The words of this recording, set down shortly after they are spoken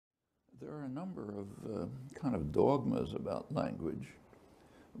There are a number of kind of dogmas about language,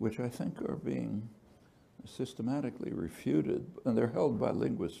 which I think are being systematically refuted, and they're held by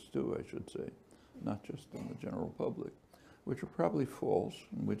linguists too, I should say, not just in the general public, which are probably false,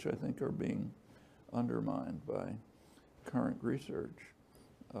 and which I think are being undermined by current research.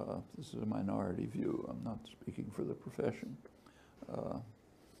 This is a minority view. I'm not speaking for the profession.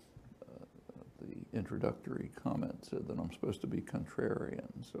 The introductory comment said that I'm supposed to be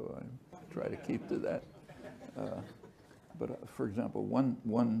contrarian, so I try to keep to that. But for example,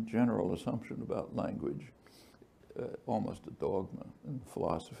 one general assumption about language, almost a dogma in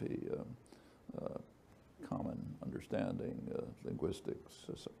philosophy, common understanding, linguistics,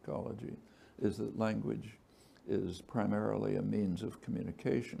 psychology, is that language is primarily a means of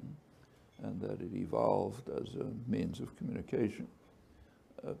communication, and that it evolved as a means of communication.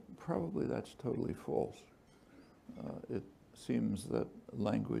 Probably that's totally false. It seems that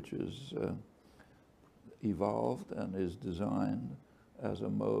language is evolved and is designed as a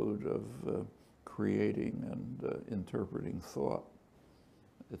mode of creating and interpreting thought.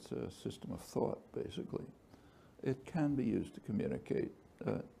 It's a system of thought, basically. It can be used to communicate.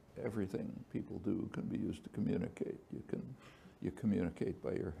 Everything people do can be used to communicate. You communicate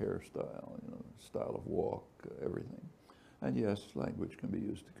by your hairstyle, style of walk, everything. And yes, language can be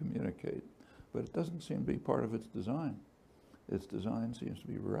used to communicate, but it doesn't seem to be part of its design. Its design seems to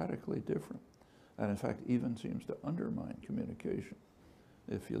be radically different, and in fact even seems to undermine communication.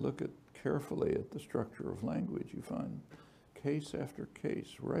 If you look carefully at the structure of language, you find case after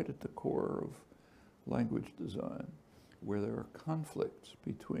case right at the core of language design where there are conflicts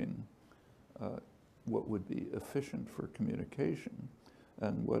between what would be efficient for communication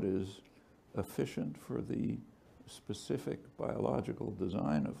and what is efficient for the specific biological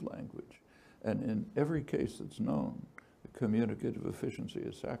design of language. And in every case that's known, the communicative efficiency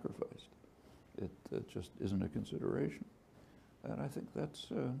is sacrificed. It just isn't a consideration. And I think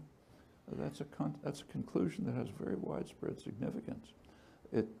that's a conclusion that has very widespread significance.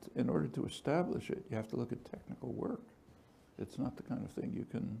 In order to establish it, you have to look at technical work. It's not the kind of thing you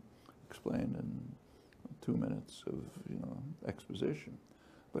can explain in 2 minutes of exposition.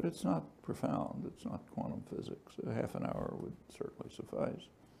 But it's not profound. It's not quantum physics. A half an hour would certainly suffice.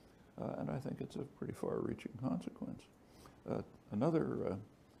 And I think it's a pretty far-reaching consequence. Another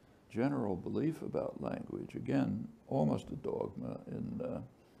general belief about language, again, almost a dogma in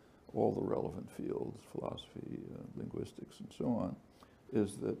all the relevant fields, philosophy, linguistics, and so on,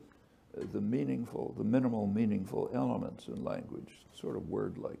 is that the minimal meaningful elements in language, sort of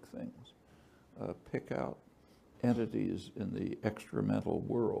word-like things, pick out entities in the extramental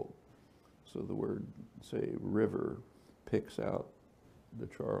world. So the word, say, river, picks out the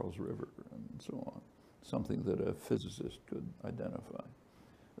Charles River and so on, something that a physicist could identify.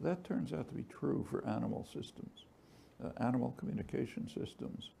 That turns out to be true for animal systems. Animal communication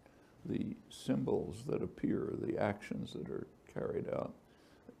systems, the symbols that appear, the actions that are carried out,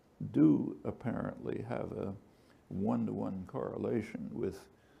 do apparently have a one-to-one correlation with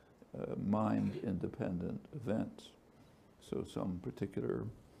mind-independent events. So some particular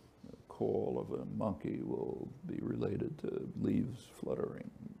call of a monkey will be related to leaves fluttering,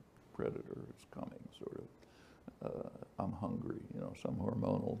 predator is coming, sort of, I'm hungry, some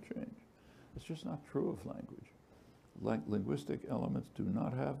hormonal change. It's just not true of language. Linguistic elements do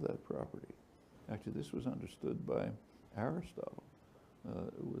not have that property. Actually, this was understood by Aristotle.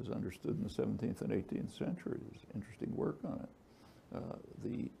 It was understood in the 17th and 18th centuries. There's interesting work on it.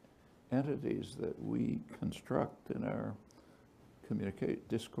 The entities that we construct in our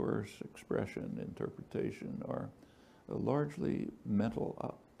discourse, expression, interpretation are largely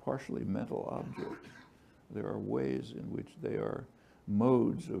partially mental objects. There are ways in which they are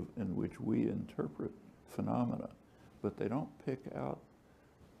modes in which we interpret phenomena, but they don't pick out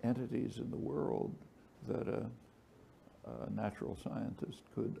entities in the world that a natural scientist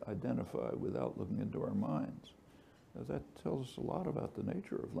could identify without looking into our minds. That tells us a lot about the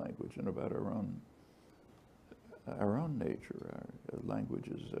nature of language and about our own nature. Language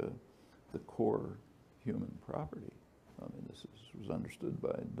is the core human property. I mean, this was understood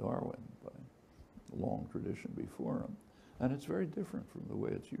by Darwin, by a long tradition before him. And it's very different from the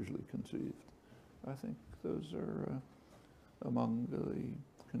way it's usually conceived. I think those are among the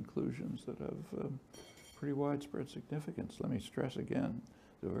conclusions that have pretty widespread significance. Let me stress again,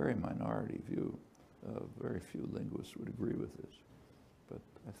 it's a very minority view. Very few linguists would agree with this. But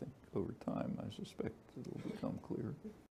I think over time, I suspect it will become clear.